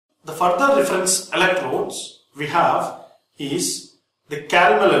the further reference electrodes we have is the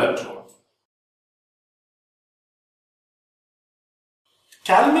Calomel electrode.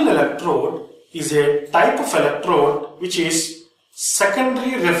 Calomel electrode is a type of electrode which is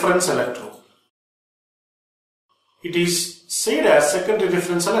secondary reference electrode. It is said as secondary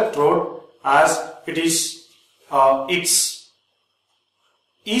reference electrode as it is its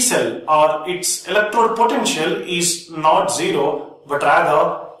E cell or its electrode potential is not zero, but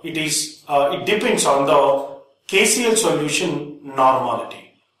rather it depends on the KCl solution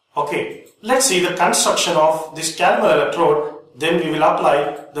normality. Okay, let's see the construction of this Calomel electrode. Then we will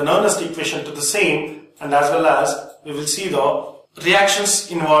apply the Nernst equation to the same, and as well as we will see the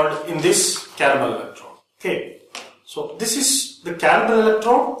reactions involved in this Calomel electrode. Okay, so this is the Calomel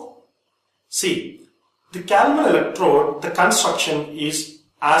electrode. See, the Calomel electrode, the construction is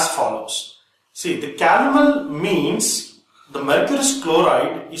as follows. See, the Calomel means the mercurous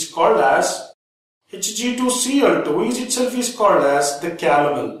chloride is called as Hg2Cl2 itself is called as the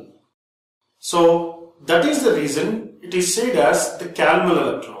Calomel. So that is the reason it is said as the Calomel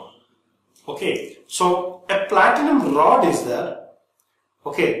electrode. Okay, so a platinum rod is there.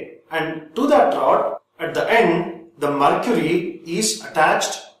 Okay, and to that rod at the end the mercury is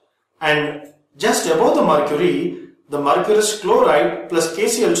attached, and just above the mercury, the mercurous chloride plus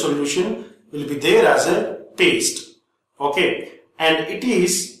KCl solution will be there as a paste. Okay, and it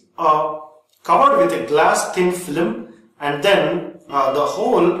is covered with a glass thin film, and then the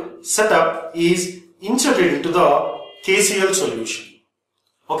whole setup is inserted into the KCl solution.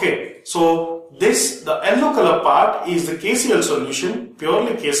 Okay, so the yellow color part is the KCl solution,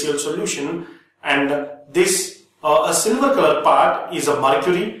 purely KCl solution, and this a silver color part is a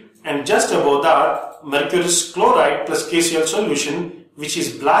mercury, and just above that mercurous chloride plus KCl solution, which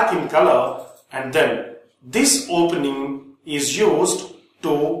is black in color, and then this opening is used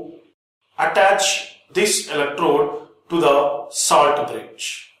to attach this electrode to the salt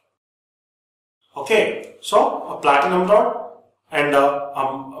bridge. Okay, so a platinum rod and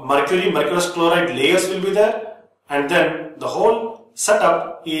mercurous chloride layers will be there, and then the whole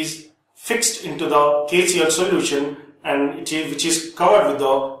setup is fixed into the KCl solution, and which is covered with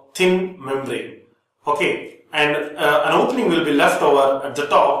the thin membrane. Okay, and an opening will be left over at the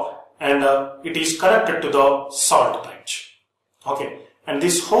top, and it is connected to the salt bridge. Okay, and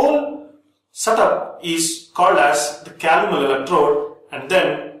this whole setup is called as the Calomel electrode, and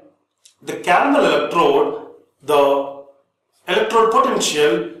then the Calomel electrode, the electrode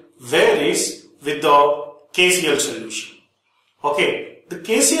potential varies with the KCl solution. Okay, the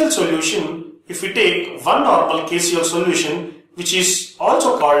KCl solution, if we take one normal KCl solution, which is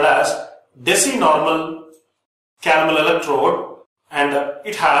also called as decinormal Calomel electrode, and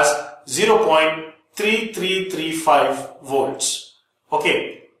it has 0.3335 volts.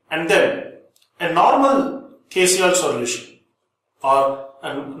 Okay, and then a normal KCl solution or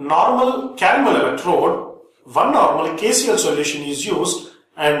a normal Calomel electrode, one normal KCl solution is used,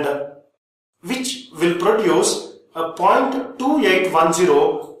 and which will produce a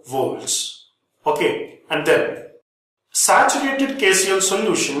 0.2810 volts. Okay, and then saturated KCl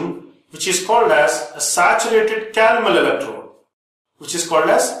solution, which is called as a saturated Calomel electrode, which is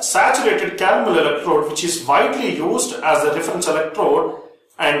widely used as the reference electrode,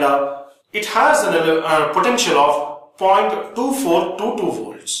 and it has a potential of 0.2422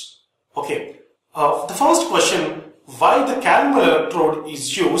 volts. Okay, the first question, why the Calomel electrode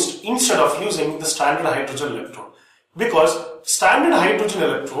is used instead of using the standard hydrogen electrode? Because standard hydrogen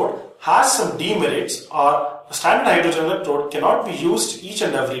electrode has some demerits, or a standard hydrogen electrode cannot be used each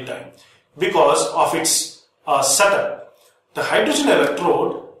and every time because of its setup. The hydrogen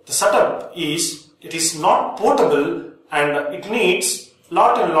electrode, the setup is, it is not portable, and it needs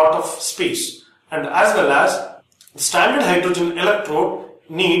lot of space, and as well as the standard hydrogen electrode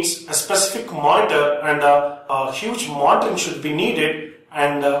needs a specific monitor, and a huge monitoring should be needed,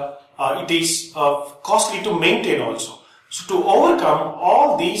 and it is costly to maintain also. So to overcome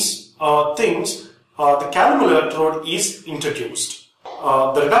all these things, the Calomel electrode is introduced.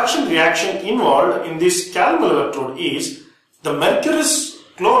 The reduction reaction involved in this Calomel electrode is the mercurous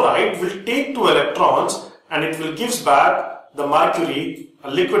chloride will take 2 electrons, and it will gives back the mercury, a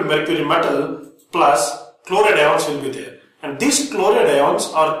liquid mercury metal, plus chloride ions will be there, and these chloride ions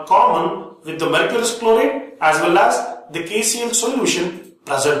are common with the mercurous chloride as well as the KCl solution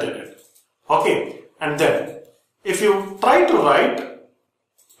present in it. Okay, and then if you try to write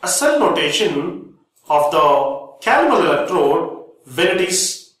a cell notation of the Calomel electrode when it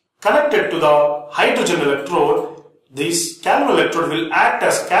is connected to the hydrogen electrode, this Calomel electrode will act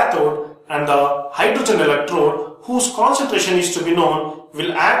as cathode, and the hydrogen electrode, whose concentration is to be known,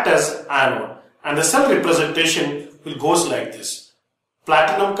 will act as anode, and the cell representation will goes like this.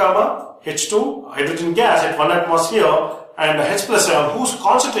 Platinum comma H2 hydrogen gas at 1 atmosphere and H plus ion whose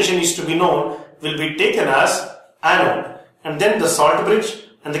concentration is to be known will be taken as anode, and then the salt bridge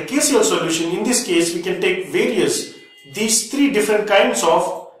and the KCl solution. In this case we can take these three different kinds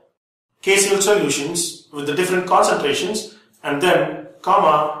of KCl solutions with the different concentrations, and then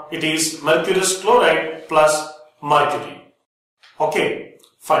comma it is mercurous chloride plus mercury. Okay,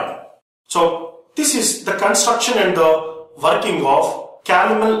 fine. So this is the construction and the working of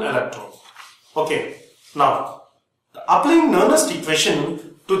Calomel electrode. Okay, now applying Nernst equation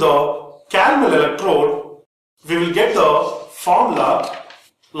to the Calomel electrode, we will get the formula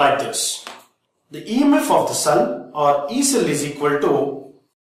like this. The EMF of the cell or E cell is equal to,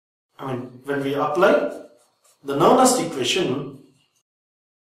 when we apply the Nernst equation,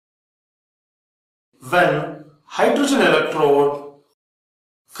 when hydrogen electrode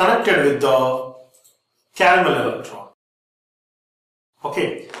connected with the Calomel electrode.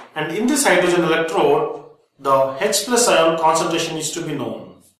 Okay, and in this hydrogen electrode, the H plus ion concentration is to be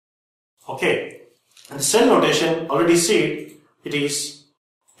known. Okay, and the cell notation already said it is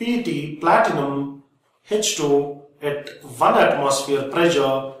Pt platinum H2 at 1 atmosphere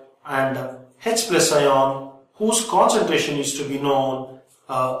pressure and H plus ion whose concentration is to be known,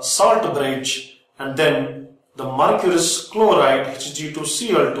 salt bridge, and then the mercurous chloride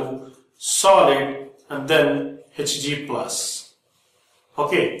Hg2Cl2 solid, and then Hg plus.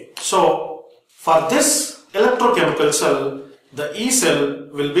 Okay, so for this electrochemical cell, the E cell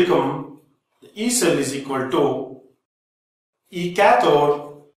will become, the E cell is equal to E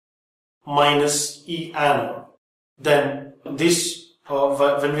cathode minus E anode. Then this,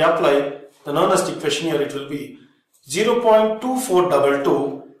 when we apply the Nernst equation here, it will be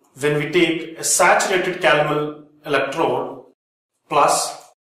 0.2422 when we take a saturated Calomel electrode plus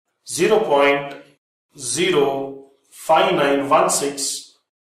 0.05916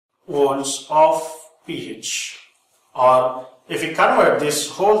 volts of pH. Or if we convert this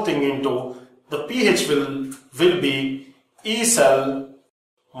whole thing into, the pH will be E cell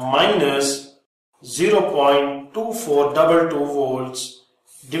minus 0.2422 volts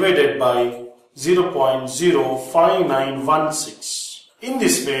divided by 0.05916. In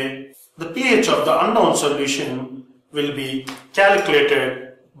this way, the pH of the unknown solution will be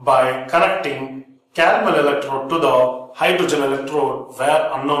calculated by connecting Calomel electrode to the hydrogen electrode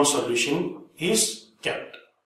where unknown solution is kept.